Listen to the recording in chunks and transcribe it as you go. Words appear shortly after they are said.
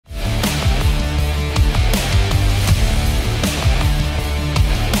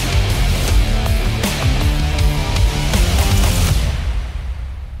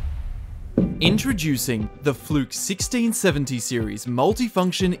Introducing the Fluke 1670 series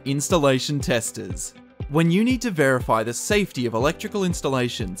multifunction installation testers. When you need to verify the safety of electrical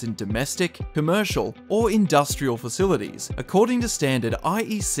installations in domestic, commercial, or industrial facilities, according to standard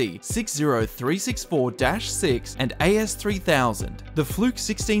IEC 60364-6 and AS3000, the Fluke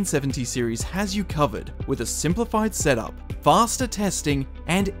 1670 series has you covered with a simplified setup, faster testing,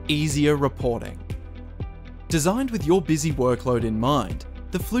 and easier reporting. Designed with your busy workload in mind,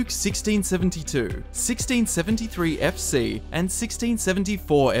 the Fluke 1672, 1673 FC, and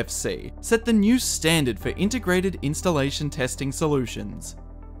 1674 FC set the new standard for integrated installation testing solutions.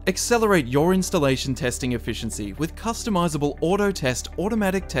 Accelerate your installation testing efficiency with customizable auto-test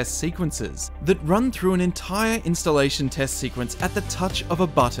automatic test sequences that run through an entire installation test sequence at the touch of a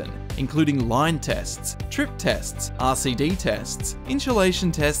button, including line tests, trip tests, RCD tests, insulation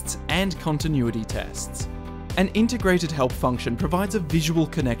tests, and continuity tests. An integrated help function provides a visual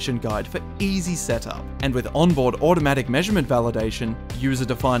connection guide for easy setup, and with onboard automatic measurement validation,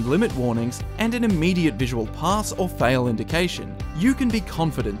 user-defined limit warnings, and an immediate visual pass or fail indication, you can be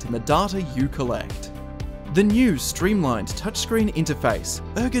confident in the data you collect. The new streamlined touchscreen interface,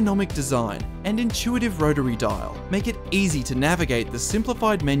 ergonomic design, and intuitive rotary dial make it easy to navigate the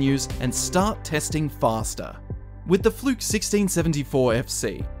simplified menus and start testing faster. With the Fluke 1674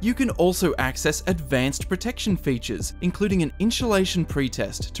 FC, you can also access advanced protection features, including an insulation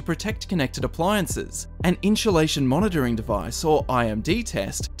pretest to protect connected appliances, an insulation monitoring device or IMD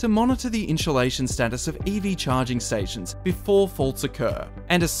test to monitor the insulation status of EV charging stations before faults occur,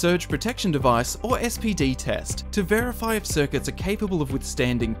 and a surge protection device or SPD test to verify if circuits are capable of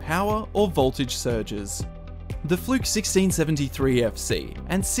withstanding power or voltage surges. The Fluke 1673 FC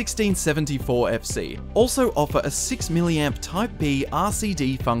and 1674 FC also offer a 6mA Type B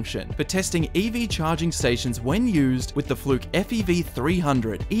RCD function for testing EV charging stations when used with the Fluke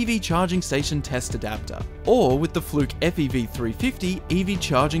FEV300 EV charging station test adapter, or with the Fluke FEV350 EV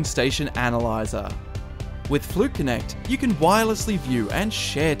charging station analyzer. With Fluke Connect, you can wirelessly view and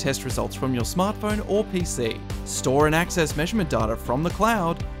share test results from your smartphone or PC, store and access measurement data from the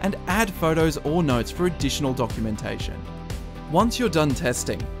cloud, and add photos or notes for additional documentation. Once you're done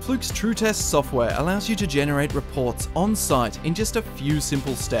testing, Fluke's TruTest software allows you to generate reports on-site in just a few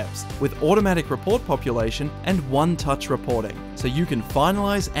simple steps, with automatic report population and one-touch reporting, so you can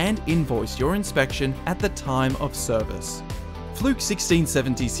finalize and invoice your inspection at the time of service. Fluke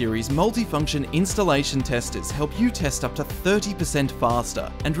 1670 series multifunction installation testers help you test up to 30%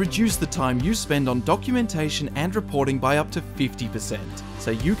 faster and reduce the time you spend on documentation and reporting by up to 50%, so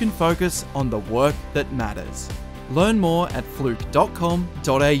you can focus on the work that matters. Learn more at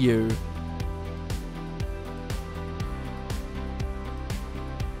fluke.com.au.